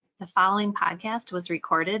The following podcast was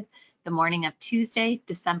recorded the morning of Tuesday,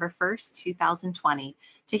 December 1st, 2020.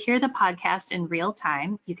 To hear the podcast in real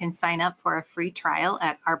time, you can sign up for a free trial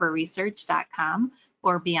at arborresearch.com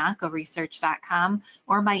or biancoresearch.com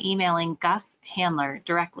or by emailing Gus Handler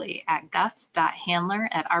directly at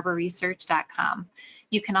gus.handler@arborresearch.com.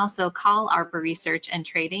 You can also call Arbor Research and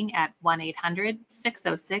Trading at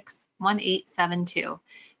 1-800-606-1872.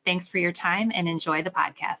 Thanks for your time and enjoy the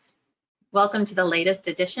podcast. Welcome to the latest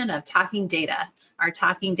edition of Talking Data. Our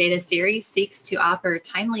Talking Data series seeks to offer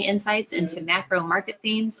timely insights into macro market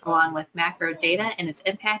themes along with macro data and its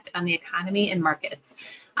impact on the economy and markets.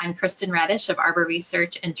 I'm Kristen Radish of Arbor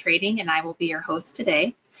Research and Trading, and I will be your host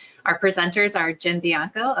today. Our presenters are Jim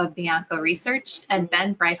Bianco of Bianco Research and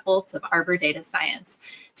Ben Breitholtz of Arbor Data Science.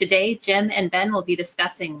 Today, Jim and Ben will be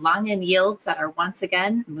discussing long-end yields that are once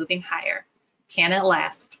again moving higher. Can it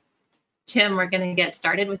last? Jim, we're going to get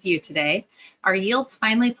started with you today. Are yields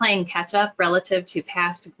finally playing catch up relative to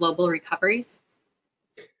past global recoveries?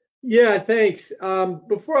 Yeah, thanks.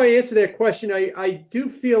 Before I answer that question, I do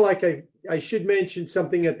feel like I should mention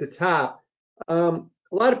something at the top. A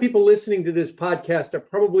lot of people listening to this podcast are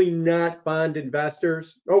probably not bond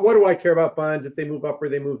investors. Oh, what do I care about bonds if they move up or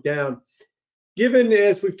they move down? Given,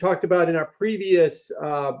 as we've talked about in our previous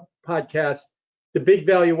podcast, the big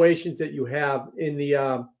valuations that you have in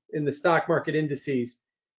the stock market indices,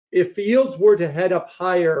 if yields were to head up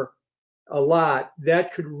higher a lot,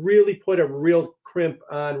 that could really put a real crimp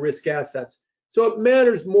on risk assets. So it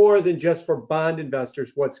matters more than just for bond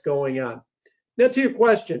investors what's going on. Now to your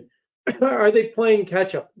question, are they playing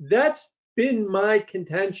catch up? That's been my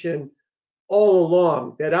contention all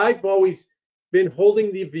along, that I've always been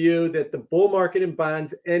holding the view that the bull market in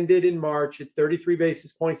bonds ended in March at 33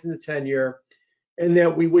 basis points in the 10-year, and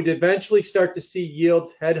that we would eventually start to see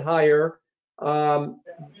yields head higher,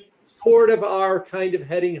 sort of are kind of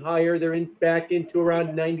heading higher. They're back into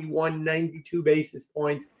around 91, 92 basis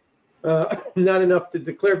points. Not enough to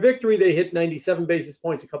declare victory. They hit 97 basis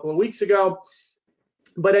points a couple of weeks ago.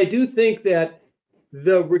 But I do think that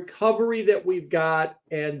the recovery that we've got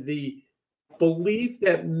and the belief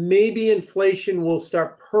that maybe inflation will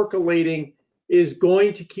start percolating is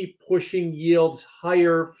going to keep pushing yields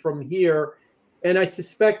higher from here. And I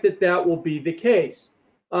suspect that that will be the case.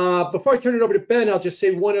 Before I turn it over to Ben, I'll just say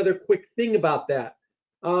one other quick thing about that.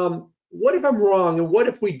 What if I'm wrong? And what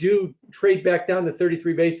if we do trade back down to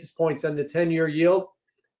 33 basis points on the 10-year yield?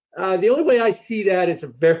 The only way I see that is a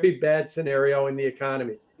very bad scenario in the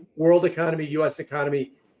economy. World economy, U.S.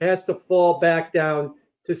 economy has to fall back down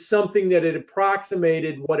to something that had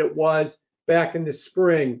approximated what it was back in the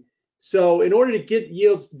spring. So in order to get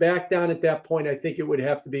yields back down at that point, I think it would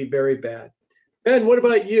have to be very bad. Ben, what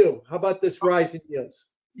about you? How about this rise in yields?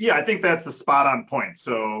 Yeah, I think that's the spot on point.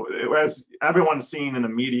 So as everyone's seen in the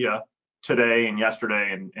media today and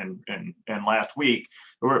yesterday and last week,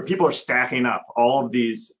 where people are stacking up all of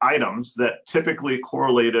these items that typically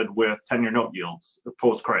correlated with 10-year note yields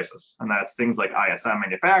post-crisis. And that's things like ISM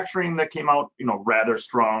manufacturing that came out, rather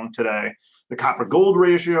strong today. The copper gold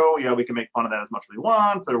ratio, yeah, we can make fun of that as much as we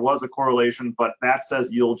want. There was a correlation, but that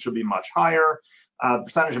says yields should be much higher. The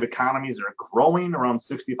percentage of economies that are growing around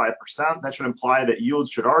 65%. That should imply that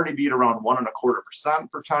yields should already be at around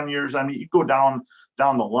 1.25% for 10 years. I mean, you go down the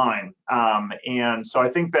line. And so I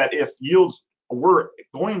think that if yields were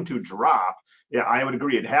going to drop, yeah, I would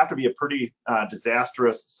agree. It'd have to be a pretty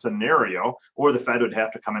disastrous scenario, or the Fed would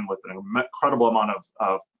have to come in with an incredible amount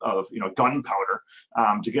of gunpowder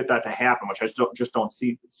to get that to happen, which I just don't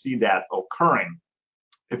see that occurring.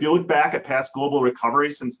 If you look back at past global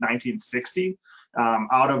recoveries since 1960,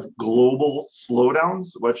 out of global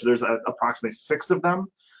slowdowns, which there's approximately 6 of them,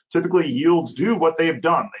 typically yields do what they've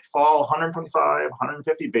done. They fall 125,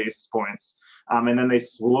 150 basis points, and then they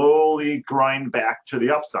slowly grind back to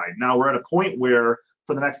the upside. Now we're at a point where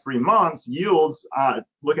for the next 3 months, yields,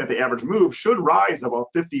 looking at the average move, should rise about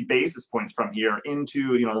 50 basis points from here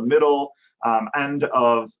into the middle end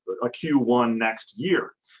of a Q1 next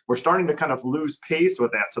year. We're starting to kind of lose pace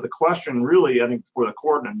with that. So the question really, I think, for the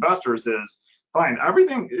court and investors is, fine,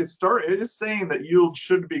 everything it is saying that yields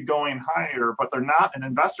should be going higher, but they're not, and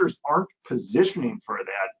investors aren't positioning for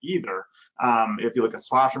that either. If you look at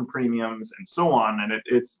swaption premiums and so on, and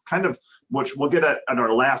it's kind of, which we'll get at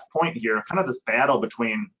our last point here, kind of this battle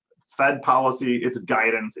between Fed policy, its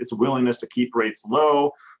guidance, its willingness to keep rates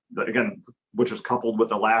low, again, which is coupled with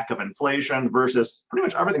the lack of inflation, versus pretty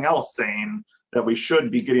much everything else saying that we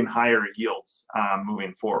should be getting higher yields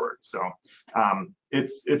moving forward. So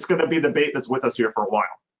it's going to be a debate that's with us here for a while.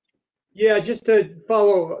 Yeah, just to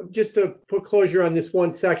put closure on this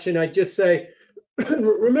one section, I'd just say,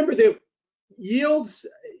 remember that yields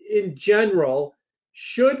in general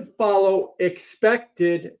should follow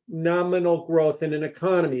expected nominal growth in an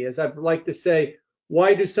economy. As I've like to say,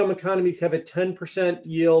 why do some economies have a 10%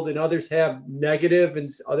 yield and others have negative and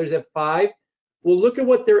others have 5? Well, look at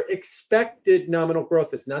what their expected nominal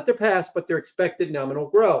growth is, not their past, but their expected nominal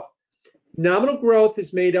growth. Nominal growth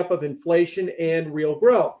is made up of inflation and real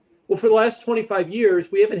growth. Well, for the last 25 years,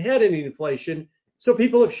 we haven't had any inflation, so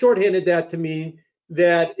people have shorthanded that to mean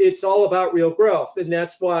that it's all about real growth. And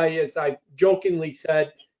that's why, as I jokingly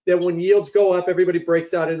said, that when yields go up, everybody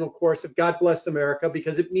breaks out in a chorus of God bless America,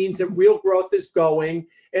 because it means that real growth is going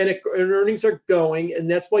and earnings are going, and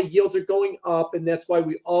that's why yields are going up, and that's why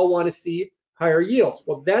we all want to see higher yields.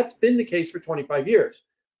 Well, that's been the case for 25 years.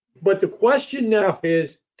 But the question now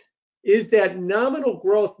is that nominal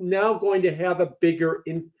growth now going to have a bigger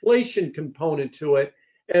inflation component to it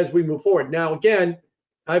as we move forward? Now, again,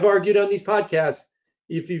 I've argued on these podcasts,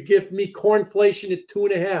 if you give me core inflation at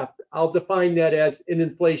 2.5, I'll define that as an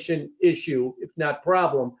inflation issue, if not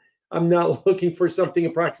problem. I'm not looking for something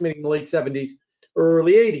approximating the late 70s or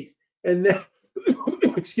early 80s. And that,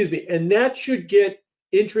 excuse me, and that should get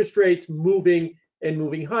interest rates moving and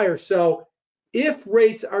moving higher. So if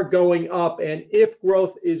rates are going up and if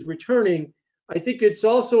growth is returning, I think it's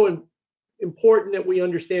also important that we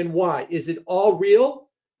understand why. Is it all real,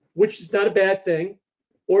 which is not a bad thing?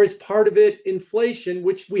 Or is part of it inflation,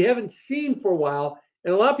 which we haven't seen for a while?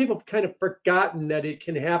 And a lot of people have kind of forgotten that it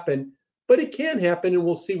can happen, but it can happen, and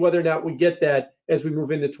we'll see whether or not we get that as we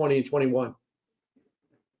move into 20 and 21.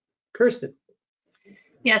 Kirsten.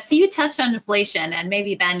 Yeah, so you touched on inflation, and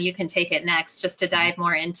maybe Ben, you can take it next just to dive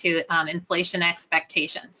more into inflation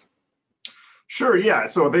expectations. Sure, yeah.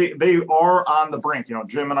 So they are on the brink. You know,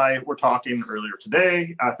 Jim and I were talking earlier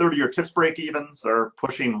today. 30-year TIPS break-evens are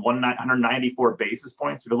pushing 194 basis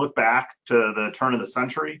points. If you look back to the turn of the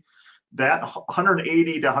century, that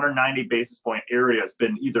 180 to 190 basis point area has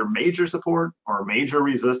been either major support or major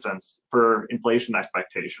resistance for inflation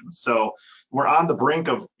expectations. So we're on the brink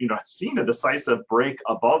of, seeing a decisive break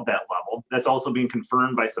above that level. That's also being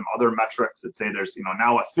confirmed by some other metrics that say there's,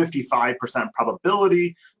 now a 55%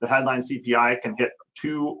 probability the headline CPI can hit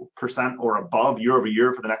 2% or above year over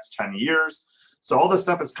year for the next 10 years. So all this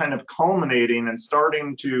stuff is kind of culminating and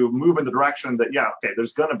starting to move in the direction that,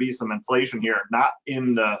 there's going to be some inflation here, not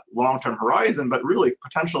in the long-term horizon, but really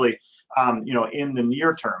potentially, in the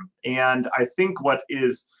near term. And I think what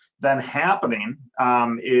is then happening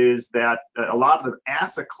is that a lot of the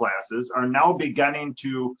asset classes are now beginning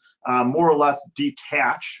to more or less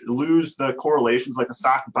detach, lose the correlations, like the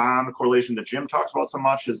stock bond correlation that Jim talks about so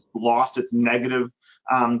much has lost its negative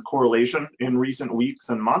correlation in recent weeks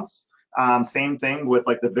and months. Same thing with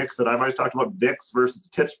like the VIX that I've always talked about, VIX versus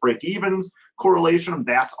TIPS break-evens correlation.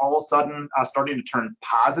 That's all of a sudden starting to turn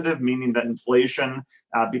positive, meaning that inflation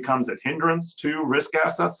becomes a hindrance to risk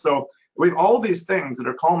assets. So we have all these things that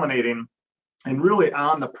are culminating and really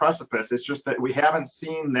on the precipice. It's just that we haven't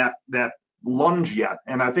seen that lunge yet.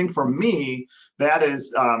 And I think for me, that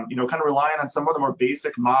is, kind of relying on some of the more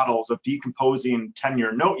basic models of decomposing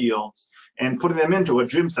 10-year note yields and putting them into what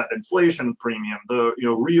Jim said, inflation premium, the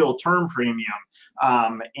real term premium,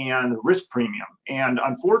 and risk premium. And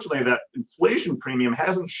unfortunately, that inflation premium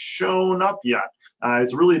hasn't shown up yet.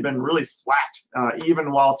 It's really been really flat,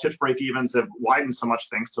 even while TIPS break-evens have widened so much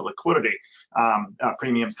thanks to liquidity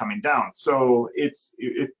premiums coming down. So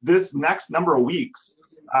this next number of weeks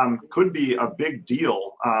could be a big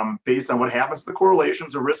deal based on what happens to the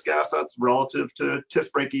correlations of risk assets relative to TIPS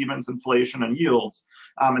break-evens, inflation, and yields,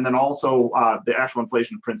 and then also the actual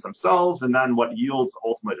inflation prints themselves, and then what yields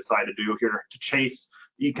ultimately decide to do here to chase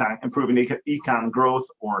improving econ growth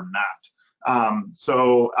or not.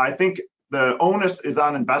 So I think the onus is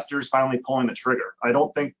on investors finally pulling the trigger. I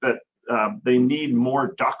don't think that they need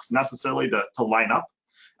more ducks necessarily to line up.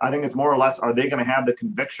 I think it's more or less, are they going to have the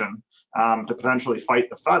conviction to potentially fight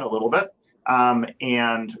the Fed a little bit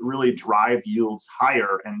and really drive yields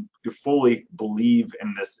higher and to fully believe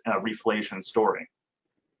in this reflation story?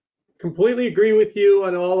 Completely agree with you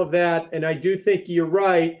on all of that. And I do think you're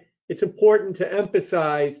right. It's important to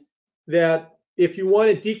emphasize that if you want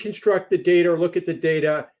to deconstruct the data or look at the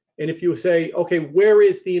data, and if you say, okay, where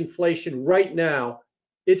is the inflation right now?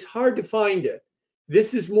 It's hard to find it.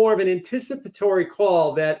 This is more of an anticipatory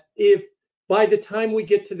call that if by the time we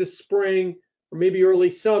get to the spring or maybe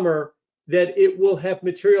early summer, that it will have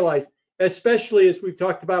materialized, especially as we've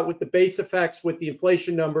talked about with the base effects, with the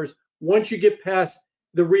inflation numbers. Once you get past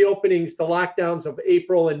the reopenings, the lockdowns of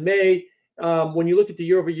April and May, when you look at the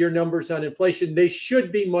year-over-year numbers on inflation, they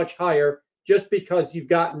should be much higher just because you've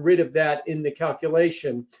gotten rid of that in the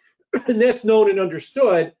calculation. And that's known and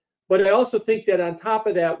understood. But I also think that on top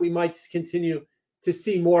of that, we might continue to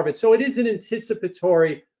see more of it. So it is an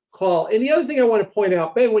anticipatory call. And the other thing I want to point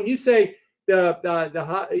out, Ben, when you say the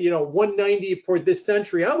 190 for this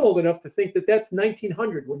century, I'm old enough to think that that's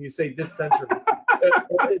 1900 when you say this century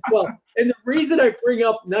as well. And the reason I bring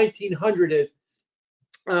up 1900 is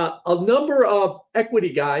a number of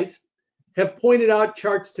equity guys have pointed out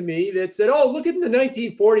charts to me that said, oh, look at the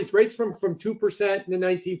 1940s, rates from 2% in the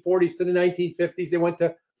 1940s to the 1950s. They went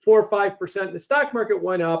to 4 or 5%. The stock market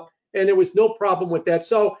went up, and there was no problem with that.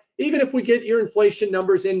 So even if we get your inflation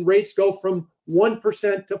numbers and rates go from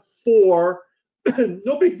 1% to 4%,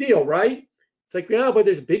 no big deal, right? It's like, yeah, but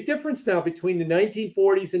there's a big difference now between the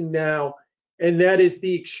 1940s and now, and that is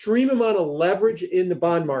the extreme amount of leverage in the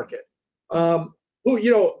bond market. To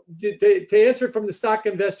answer it from the stock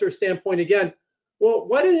investor standpoint again, well,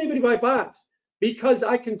 why did anybody buy bonds? Because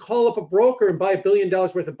I can call up a broker and buy $1 billion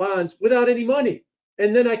worth of bonds without any money.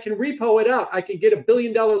 And then I can repo it out. I can get $1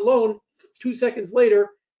 billion loan 2 seconds later.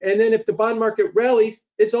 And then if the bond market rallies,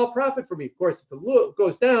 it's all profit for me. Of course, if it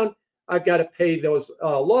goes down, I've got to pay those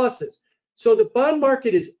losses. So the bond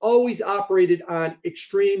market is always operated on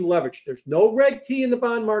extreme leverage. There's no Reg T in the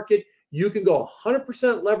bond market. You can go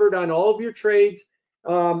 100% levered on all of your trades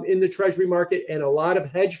in the treasury market, and a lot of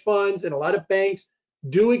hedge funds and a lot of banks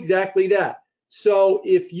do exactly that. So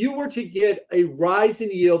if you were to get a rise in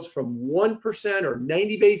yields from 1% or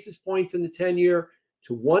 90 basis points in the 10-year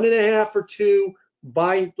to 1.5 or 2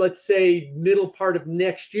 by, let's say, middle part of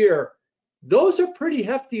next year, those are pretty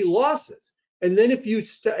hefty losses. And then if you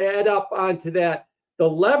add up onto that the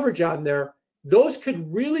leverage on there, those could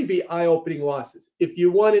really be eye-opening losses. If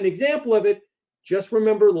you want an example of it, just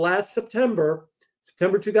remember last September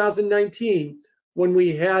 2019, when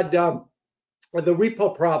we had the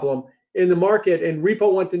repo problem in the market, and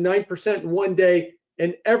repo went to 9% in one day,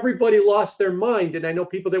 and everybody lost their mind. And I know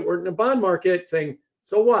people that were in the bond market saying,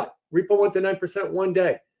 so what? Repo went to 9% one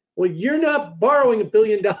day. Well, you're not borrowing $1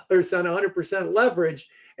 billion on 100% leverage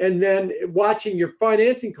and then watching your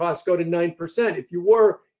financing costs go to 9%. If you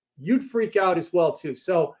were, you'd freak out as well too.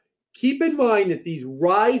 So keep in mind that these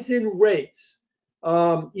rise in rates,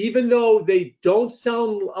 even though they don't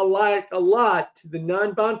sound a lot to the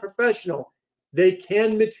non-bond professional, they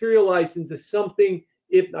can materialize into something.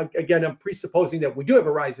 If again, I'm presupposing that we do have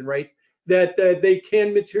a rise in rates, that they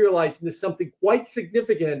can materialize into something quite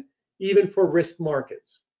significant, even for risk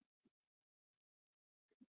markets.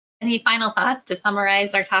 Any final thoughts to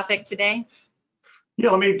summarize our topic today?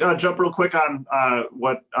 Yeah, let me jump real quick on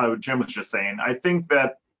what Jim was just saying. I think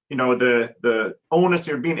that the onus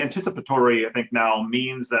here being anticipatory, I think now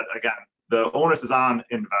means that, again, the onus is on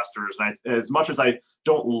investors. And as much as I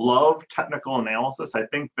don't love technical analysis, I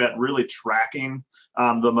think that really tracking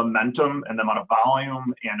the momentum and the amount of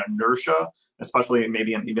volume and inertia, especially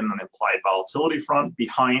maybe even an implied volatility front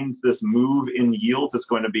behind this move in yields, is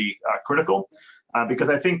going to be critical. Because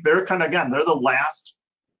I think they're they're the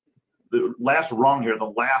last rung here,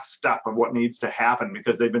 the last step of what needs to happen,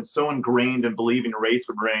 because they've been so ingrained in believing rates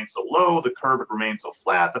would remain so low, the curve would remain so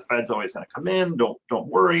flat, the Fed's always going to come in, don't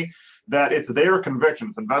worry, that it's their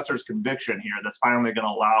convictions, investors' conviction here, that's finally going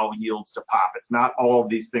to allow yields to pop. It's not all of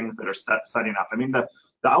these things that are setting up. I mean, the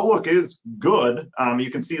outlook is good.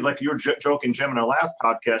 You can see, like you were joking, Jim, in our last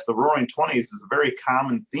podcast, the roaring 20s is a very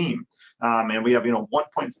common theme. And we have,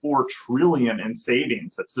 1.4 trillion in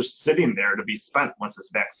savings that's just sitting there to be spent once this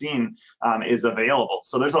vaccine is available.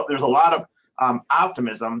 So there's a lot of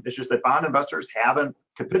optimism. It's just that bond investors haven't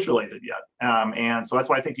capitulated yet. And so that's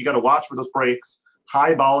why I think you got to watch for those breaks.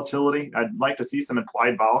 High volatility. I'd like to see some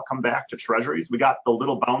implied vol come back to treasuries. We got the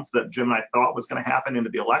little bounce that Jim and I thought was going to happen into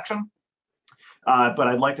the election. But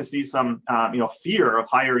I'd like to see some, fear of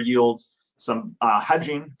higher yields, some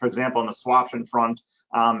hedging, for example, on the swaption front,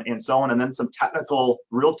 and so on, and then some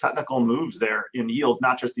real technical moves there in yields,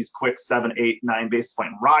 not just these quick 7, 8, 9 basis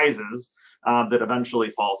point rises that eventually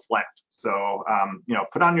fall flat. So,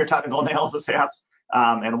 put on your technical analysis hats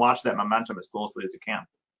and watch that momentum as closely as you can.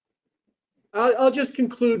 I'll just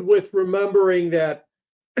conclude with remembering that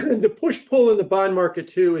the push-pull in the bond market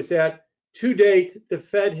too is that to date, the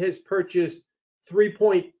Fed has purchased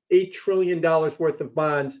 $3.8 trillion worth of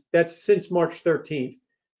bonds. That's since March 13th.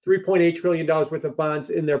 $3.8 trillion worth of bonds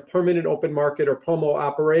in their permanent open market or POMO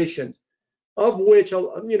operations, of which,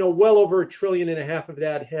 well over $1.5 trillion of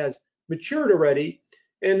that has matured already,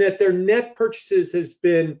 and that their net purchases has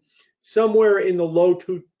been somewhere in the low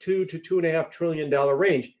 $2 to $2.5 trillion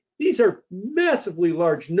range. These are massively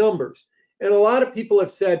large numbers. And a lot of people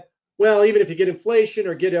have said, well, even if you get inflation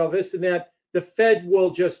or get all this and that, the Fed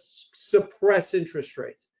will just suppress interest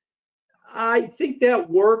rates. I think that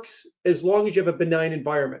works as long as you have a benign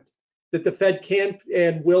environment. that the Fed can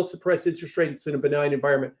and will suppress interest rates in a benign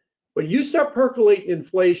environment. When you start percolating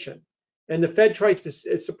inflation and the Fed tries to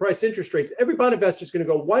suppress interest rates, every bond investor is going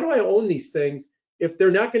to go, why do I own these things if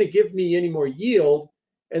they're not going to give me any more yield?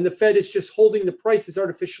 And the Fed is just holding the prices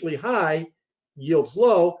artificially high, yields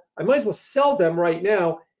low. I might as well sell them right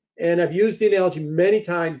now. And I've used the analogy many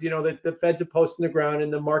times, that the Fed's a post in the ground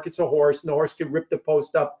and the market's a horse, and the horse can rip the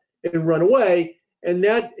post up and run away. And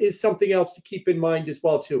that is something else to keep in mind as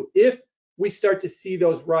well, too. If we start to see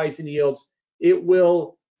those rise in yields,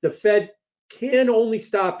 the Fed can only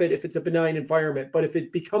stop it if it's a benign environment. But if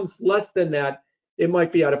it becomes less than that, it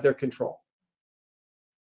might be out of their control.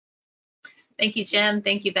 Thank you, Jim.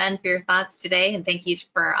 Thank you, Ben, for your thoughts today. And thank you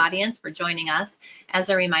for our audience for joining us. As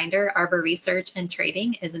a reminder, Arbor Research and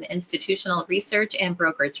Trading is an institutional research and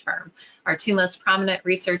brokerage firm. Our two most prominent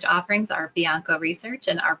research offerings are Bianco Research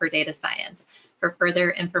and Arbor Data Science. For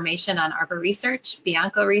further information on Arbor Research,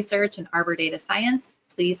 Bianco Research, and Arbor Data Science,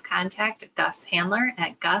 please contact Gus Handler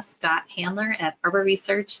at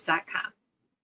gus.handler@arborresearch.com.